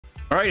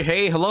All right,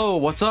 hey, hello,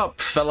 what's up,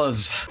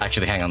 fellas?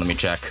 Actually, hang on, let me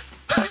check.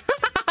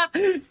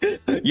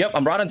 Yep,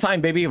 I'm right on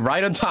time, baby,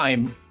 right on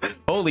time.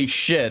 Holy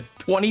shit,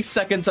 20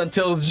 seconds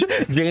until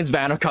Jane's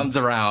banner comes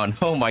around.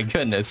 Oh my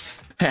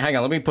goodness. Hey, hang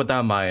on, let me put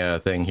down my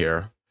thing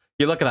here.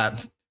 You look at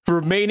that.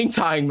 Remaining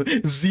time,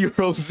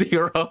 0,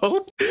 0.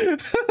 What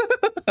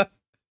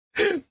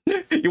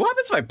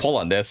happens if I pull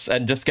on this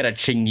and just get a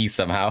chingy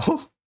somehow?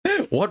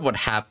 What would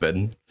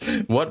happen?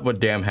 What would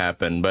damn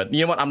happen? But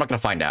you know what? I'm not gonna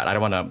find out. I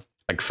don't want to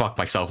like fuck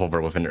myself over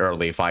with an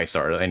early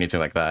 5-star or anything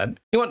like that.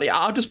 You know what?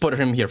 I'll just put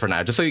him here for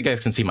now, just so you guys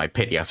can see my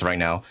pity as right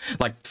now.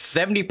 Like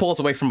 70 pulls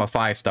away from a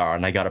 5-star,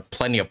 and I got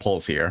plenty of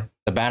pulls here.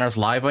 The banner's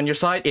live on your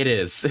side? It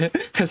is.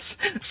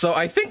 So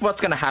I think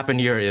what's gonna happen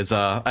here is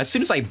as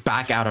soon as I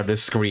back out of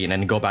this screen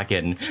and go back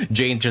in,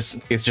 Jane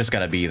is just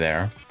gonna be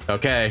there.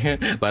 Okay,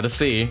 let us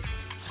see.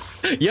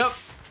 Yep.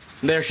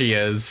 There she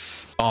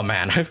is. Oh,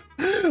 man.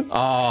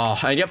 Oh,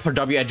 and yep, her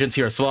W engine's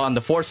here as well. And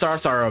the 4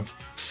 stars are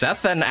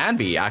Seth and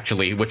Anby,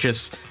 actually, which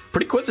is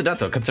pretty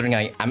coincidental considering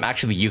I'm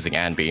actually using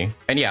Anby.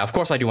 And yeah, of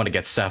course, I do want to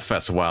get Seth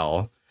as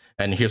well.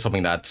 And here's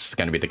something that's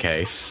going to be the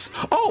case.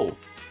 Oh,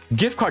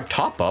 gift card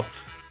top-up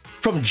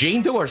from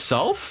Jane Doe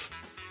herself?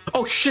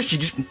 Oh, shit, she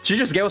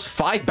just gave us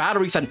 5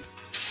 batteries and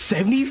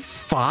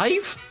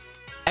 75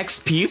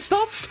 XP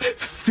stuff?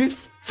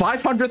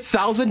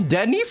 500,000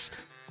 Denny's?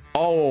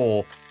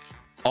 Oh,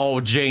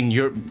 Jane,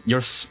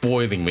 you're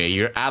spoiling me.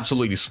 You're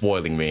absolutely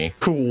spoiling me.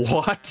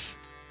 What?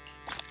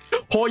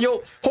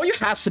 Hoyo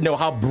has to know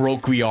how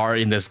broke we are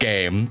in this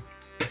game.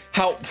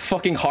 How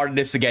fucking hard it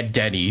is to get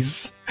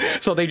Denny's.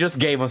 So they just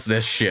gave us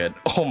this shit.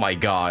 Oh my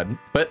god.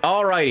 But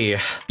alrighty.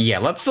 Yeah,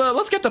 let's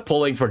get to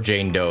pulling for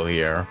Jane Doe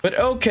here. But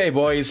okay,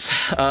 boys.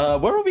 Where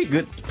would be a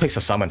good place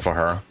to summon for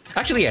her?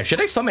 Actually, yeah, should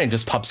I summon in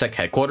just PubSec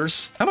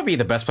headquarters? That might be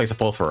the best place to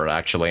pull for her,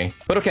 actually.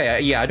 But okay,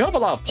 yeah, I don't have a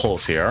lot of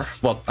pulls here.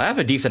 Well, I have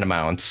a decent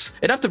amount.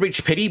 Enough to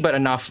reach pity, but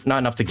not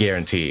enough to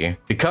guarantee.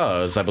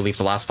 Because I believe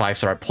the last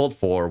 5-star I pulled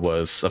for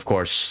was, of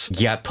course,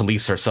 Yat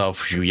Police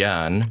herself,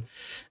 Juyan.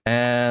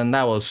 And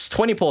that was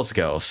 20 pulls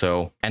ago,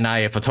 so... And I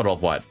have a total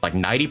of what? Like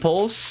 90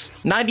 pulls?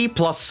 90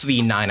 plus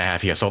the 9 I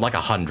have here, so like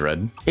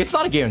 100. It's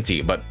not a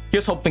guarantee, but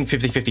here's hoping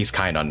 50-50 is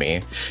kind on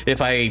me.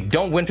 If I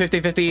don't win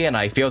 50-50 and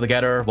I fail to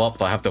get her, well,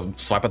 I'll have to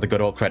swipe out the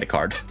good old credit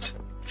card.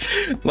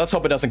 Let's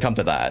hope it doesn't come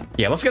to that.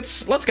 Yeah, let's get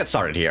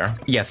started here.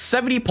 Yeah,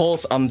 70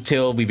 pulls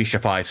until we reach a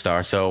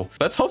 5-star, so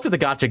let's hope to the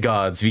gacha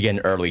gods we get in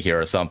early here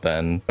or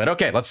something. But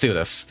okay, let's do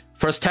this.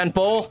 First 10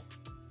 pull,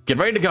 get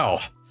ready to go.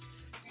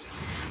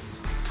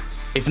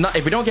 If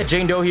we don't get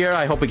Jane Doe here,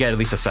 I hope we get at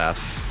least a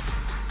Seth.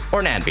 Or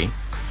an Anby.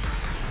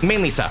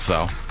 Mainly Seth,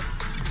 though.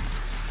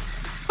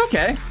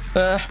 Okay.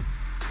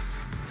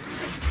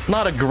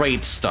 Not a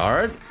great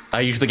start.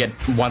 I usually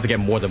want to get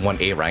more than 1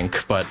 A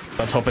rank, but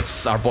let's hope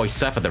it's our boy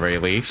Seth at the very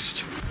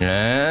least.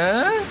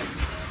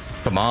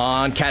 Come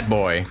on,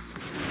 Catboy.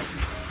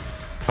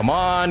 Come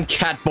on,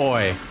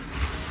 Catboy.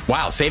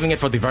 Wow, saving it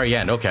for the very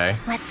end. Okay.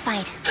 Let's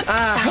fight.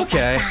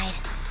 Okay. Side.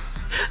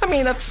 I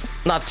mean, that's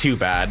not too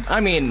bad. I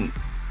mean...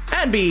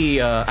 Anby,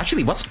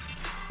 actually, what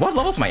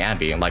level's my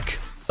Anby? Like,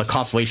 the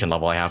constellation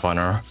level I have on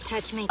her.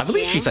 I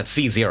believe she's at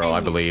C0, I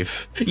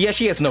believe. Yeah,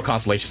 she has no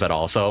constellations at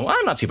all, so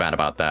I'm not too bad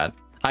about that.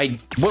 I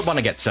would want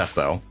to get Seth,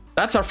 though.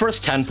 That's our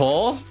first 10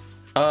 pull.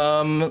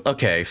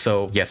 Okay,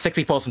 so, yeah,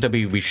 60 pulls until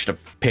we reach the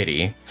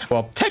pity.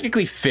 Well,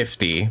 technically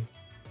 50,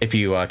 if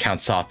you count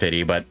soft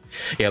pity, but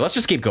yeah, let's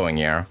just keep going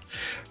here.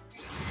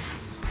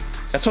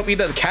 Let's hope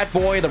either the cat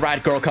boy or the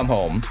rat girl come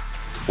home.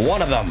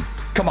 One of them.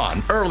 Come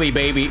on, early,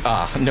 baby.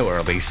 No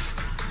earlies.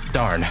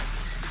 Darn.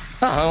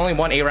 Only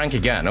 1 A rank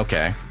again.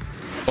 Okay.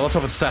 Well, let's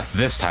hope it's Seth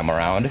this time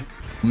around.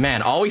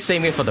 Man, always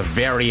saving it for the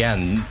very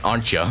end,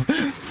 aren't you?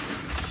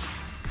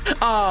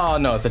 Oh,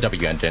 no, it's a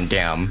W engine.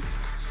 Damn.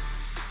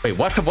 Wait,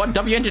 what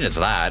W engine is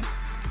that?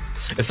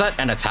 Is that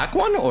an attack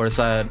one, or is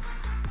that...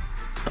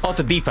 Oh, it's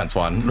a defense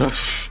one.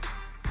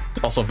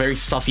 Also, very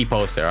sussy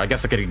post there. I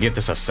guess I could give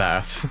this a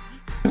Seth.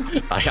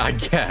 I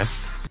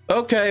guess.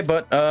 Okay,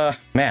 but,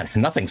 man,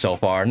 nothing so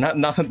far.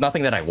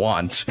 Nothing that I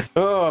want.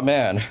 Oh,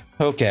 man.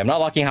 Okay, I'm not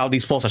liking how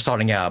these pulls are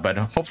starting out, but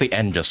hopefully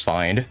end just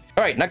fine.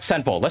 All right, next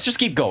 10 pull. Let's just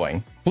keep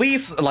going.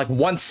 Please, like,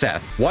 1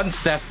 Seth. 1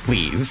 Seth,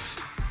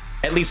 please.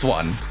 At least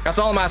 1. That's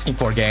all I'm asking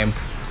for, game.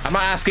 I'm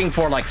not asking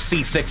for, like,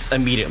 C6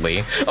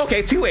 immediately.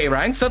 Okay, 2 A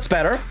ranks. That's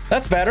better.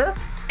 That's better.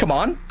 Come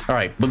on. All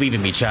right, believe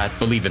in me, chat.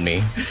 Believe in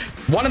me.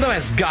 One of them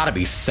has got to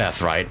be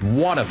Seth, right?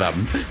 One of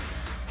them.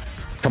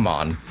 Come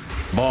on.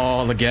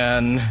 Ball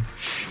again.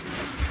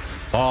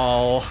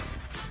 Ball.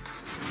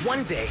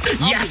 One day,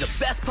 yes! I'll be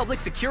the best public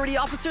security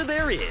officer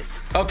there is.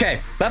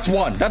 Okay, that's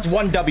 1. That's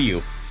 1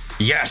 W.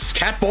 Yes,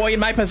 Catboy in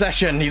my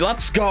possession.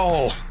 Let's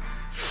go.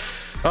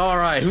 All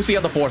right, who's the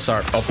other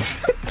 4-star? Oh,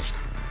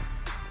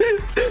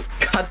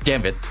 god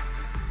damn it.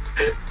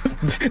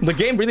 The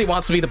game really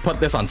wants me to put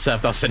this on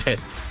Seth, doesn't it?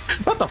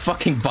 Not the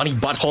fucking bunny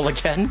butthole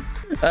again.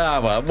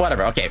 Well,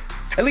 whatever. Okay,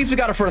 at least we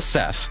got a first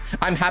Seth.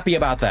 I'm happy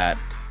about that.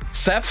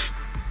 Seth,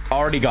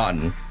 already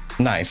gotten.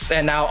 Nice.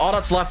 And now all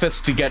that's left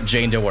is to get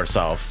Jane Doe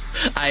herself.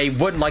 I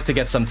would like to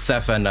get some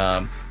Seth and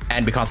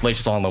and be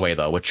constellations along the way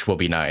though, which will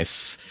be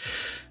nice.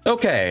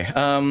 Okay,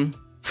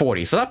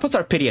 40. So that puts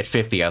our pity at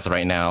 50 as of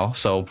right now.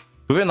 So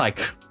within like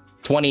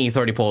 20,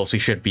 30 pulls, we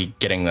should be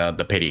getting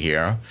the pity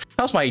here.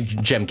 How's my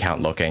gem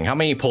count looking? How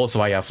many pulls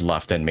do I have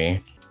left in me?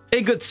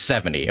 A good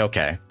 70.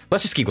 Okay,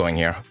 let's just keep going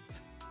here.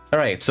 All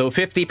right, so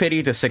 50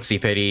 pity to 60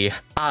 pity.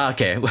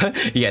 Okay,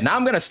 yeah, now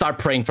I'm gonna start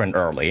praying for an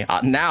early.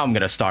 Now I'm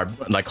gonna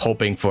start like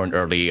hoping for an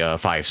early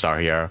 5-star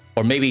here.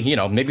 Or maybe, you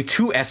know, maybe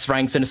 2 S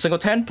ranks in a single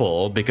 10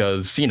 pull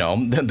because, you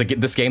know,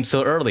 this game's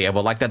still early. I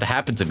would like that to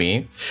happen to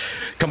me.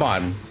 Come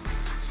on.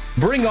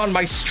 Bring on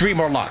my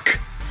streamer luck.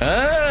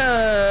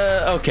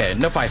 Okay,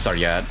 no 5-star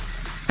yet.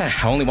 I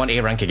only want A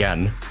rank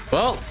again.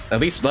 Well, at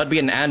least let be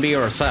an Anby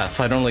or a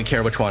Seth. I don't really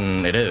care which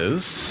one it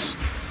is.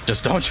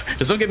 Just don't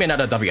give me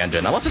another W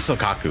engine, unless it's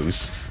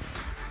Sokaku's.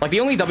 Like, the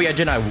only W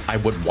engine I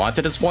would want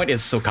at this point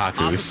is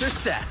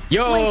Sokaku's.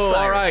 Yo,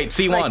 alright,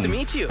 C1. Nice to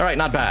meet you. Alright,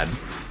 not bad.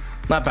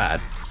 Not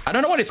bad. I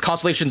don't know what its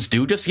constellations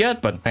do just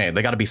yet, but hey,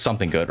 they gotta be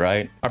something good,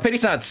 right? Our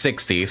pity's not at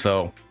 60,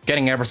 so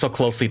getting ever so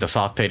closely to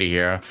soft pity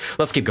here.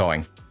 Let's keep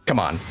going. Come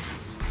on.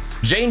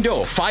 Jane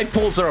Doe, 5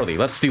 pulls early.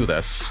 Let's do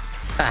this.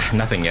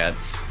 Nothing yet.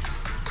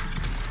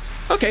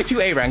 Okay, 2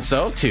 A ranks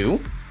though, 2.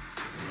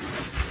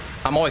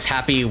 I'm always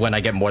happy when I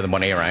get more than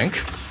 1 A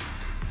rank.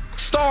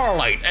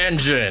 Starlight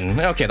Engine!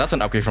 Okay, that's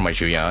an upgrade from my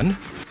Juyan.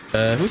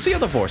 Who's the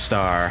other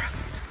 4-star?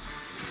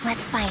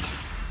 Let's fight.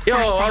 Yo,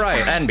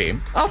 alright, Anby.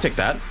 I'll take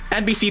that.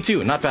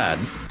 NBC2, not bad.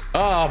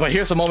 Oh, but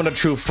here's a moment of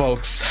truth,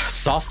 folks.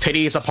 Soft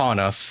pity is upon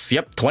us.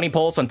 Yep, 20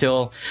 pulls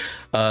until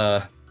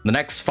the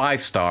next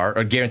 5-star,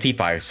 or guaranteed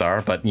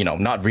 5-star, but you know,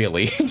 not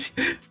really.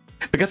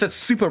 Because it's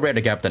super rare to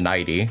get up to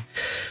 90.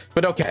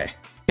 But okay.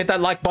 Hit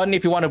that like button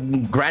if you want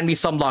to grant me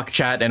some luck,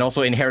 chat, and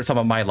also inherit some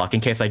of my luck in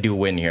case I do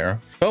win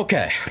here.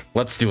 Okay,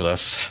 let's do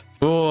this.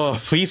 Oh,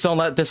 please don't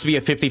let this be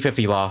a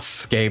 50-50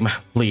 loss game,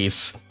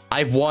 please.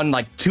 I've won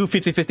like 2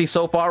 50-50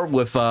 so far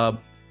with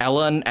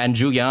Ellen and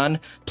Juyan.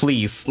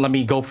 Please, let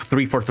me go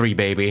 3 for 3,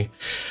 baby.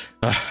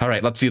 All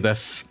right, let's do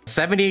this.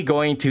 70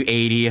 going to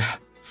 80.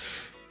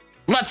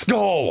 Let's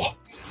go!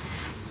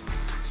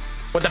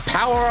 With the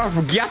power of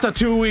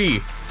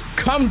Gyatatui,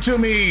 come to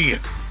me!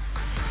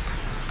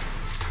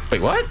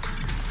 Wait, what?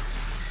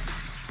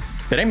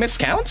 Did I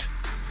miscount?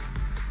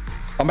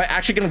 Am I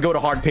actually gonna go to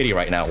hard pity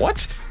right now?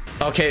 What?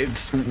 Okay,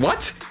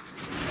 what?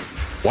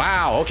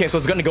 Wow, okay, so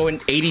it's gonna go in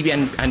 80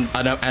 and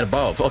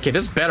above. Okay,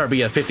 this better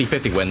be a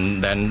 50-50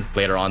 win then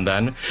later on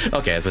then.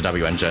 Okay, it's a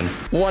W engine.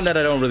 One that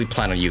I don't really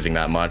plan on using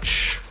that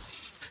much.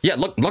 Yeah,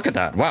 look at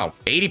that. Wow,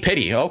 80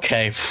 pity,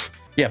 okay.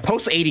 Yeah,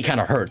 post 80 kind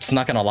of hurts,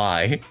 not gonna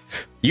lie.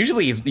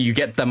 Usually you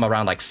get them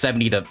around like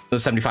 70 to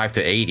 75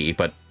 to 80,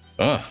 but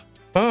oh,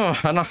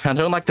 I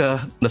don't like the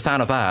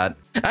sound of that.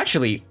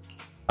 Actually,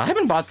 I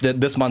haven't bought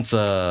this month's,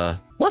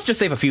 let's just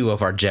save a few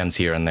of our gems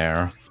here and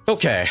there.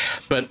 Okay,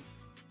 but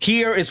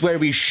here is where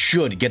we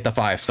should get the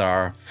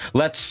 5-star.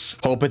 Let's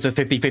hope it's a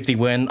 50-50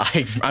 win.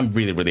 I'm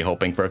really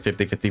hoping for a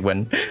 50-50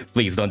 win.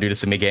 Please don't do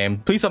this to me, game.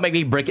 Please don't make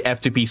me break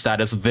F2P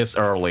status this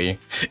early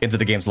into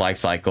the game's life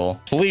cycle.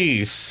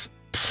 Please,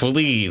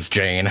 please,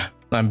 Jane.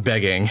 I'm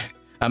begging.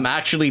 I'm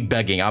actually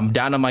begging. I'm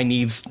down on my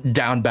knees,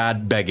 down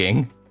bad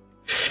begging.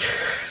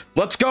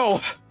 Let's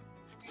go!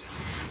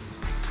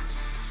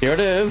 Here it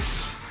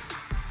is.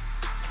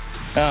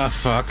 Ah,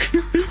 fuck.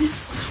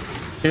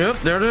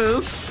 Yep, there it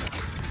is.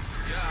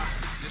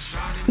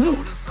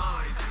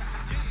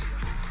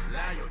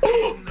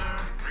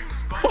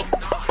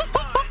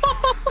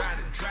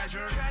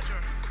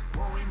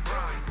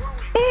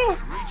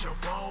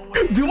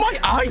 Do my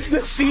eyes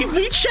deceive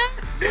me, chat?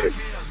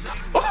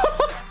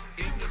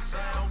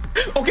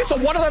 Okay, so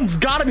one of them's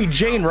gotta be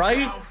Jane,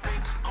 right?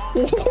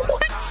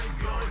 What?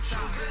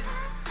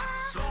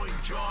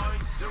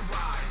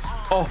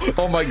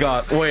 Oh my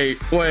god. Wait.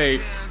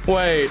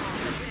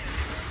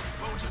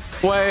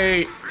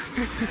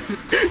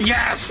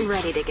 Yes!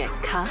 Ready to get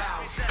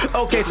cuffed?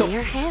 Okay, so...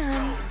 Your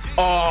hand.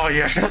 Oh,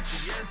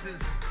 yes.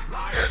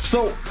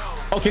 So,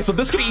 okay, so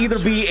this could either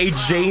be a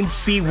Jane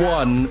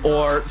C1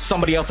 or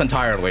somebody else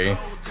entirely.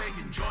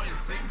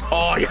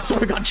 Oh, yes,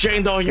 we got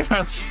Jane though,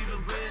 yes.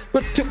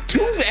 But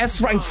two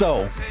S ranks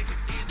though.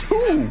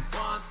 2.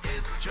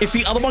 Is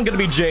the other one gonna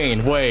be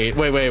Jane? Wait,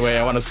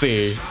 I wanna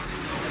see.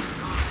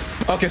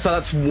 Okay, so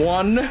that's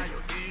 1.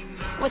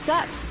 What's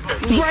up?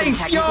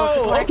 Grace,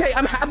 yo! Okay,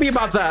 I'm happy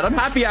about that. I'm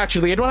happy,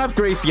 actually. I don't have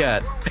Grace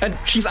yet. And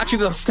she's actually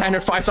the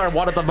standard 5-star I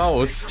wanted the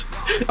most.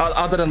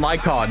 Other than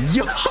Lycon.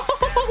 Yo!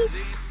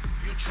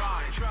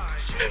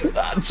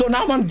 So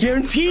now I'm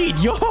guaranteed,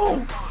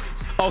 yo!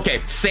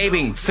 Okay,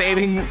 saving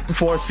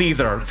for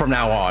Caesar from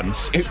now on.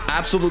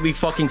 Absolutely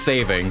fucking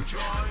saving.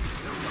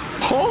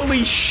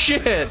 Holy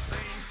shit!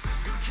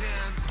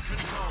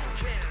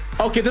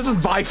 Okay, this is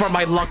by far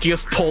my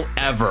luckiest pull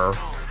ever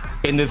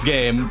in this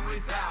game.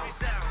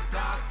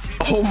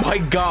 Oh my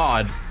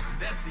god.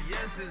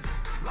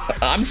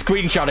 I'm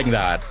screenshotting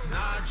that.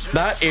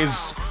 That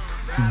is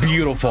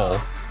beautiful.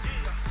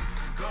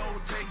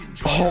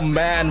 Oh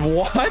man,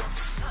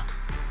 what?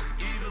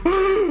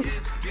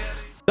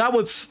 That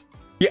was...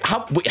 Yeah,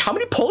 how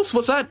many pulls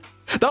was that?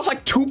 That was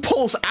like 2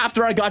 pulls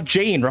after I got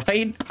Jane,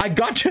 right? I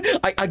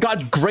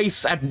got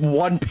Grace at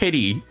 1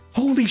 pity.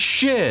 Holy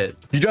shit.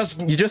 You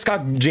just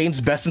got Jane's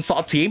best in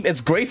slot team?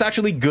 Is Grace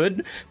actually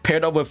good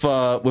paired up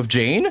with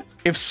Jane?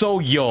 If so,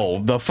 yo,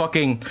 the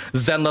fucking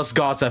Zenless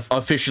gods have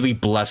officially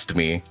blessed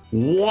me.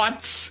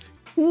 What?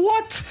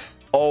 What?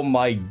 Oh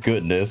my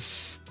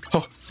goodness.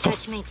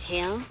 Touch my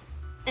tail,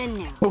 and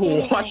now.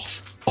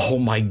 What? Oh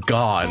my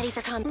god. Ready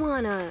for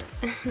wanna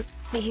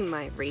be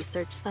my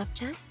research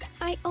subject?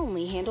 I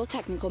only handle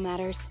technical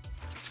matters.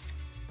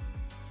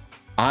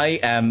 I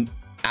am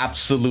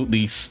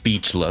absolutely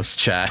speechless,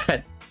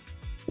 chat.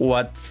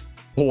 What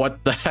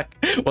the heck?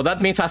 Well,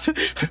 that means I have to,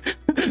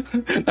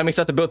 that means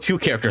I have to build 2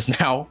 characters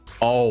now.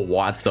 Oh,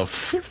 what the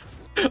f...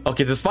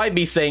 Okay, despite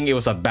me saying it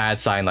was a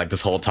bad sign like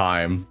this whole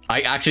time,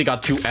 I actually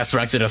got 2 S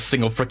ranks in a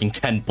single freaking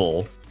 10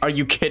 pull. Are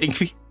you kidding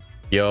me?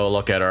 Yo,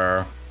 look at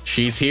her.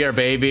 She's here,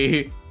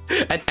 baby.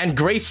 And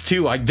Grace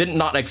too. I did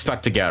not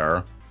expect to get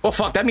her. Well,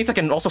 fuck, that means I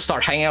can also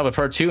start hanging out with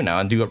her too now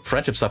and do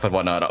friendship stuff and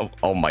whatnot.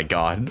 Oh my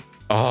god.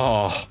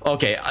 Oh,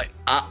 okay.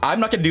 I'm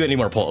not gonna do any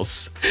more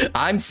pulls.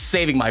 I'm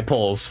saving my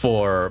pulls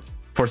for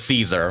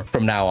Caesar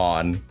from now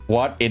on.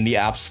 What in the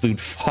absolute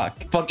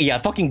fuck? Fuck yeah,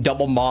 fucking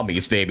double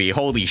mommies, baby.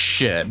 Holy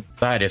shit.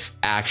 That is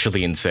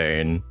actually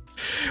insane.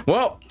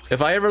 Well,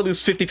 if I ever lose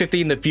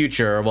 50-50 in the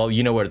future, well,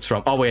 you know where it's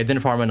from. Oh wait, I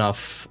didn't farm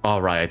enough.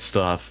 All right,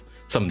 still have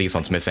some of these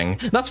ones missing.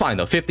 That's fine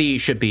though. 50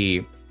 should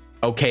be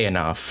okay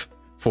enough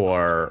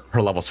for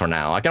her levels for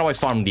now. I can always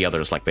farm the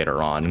others like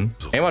later on.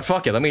 Hey, what?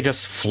 Fuck it. Let me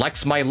just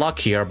flex my luck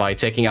here by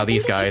taking out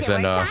these guys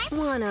and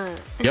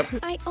yep,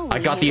 I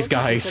got these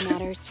guys.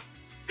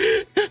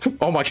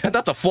 Oh my god,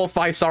 that's a full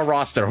 5-star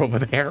roster over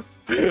there.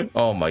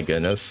 Oh my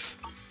goodness.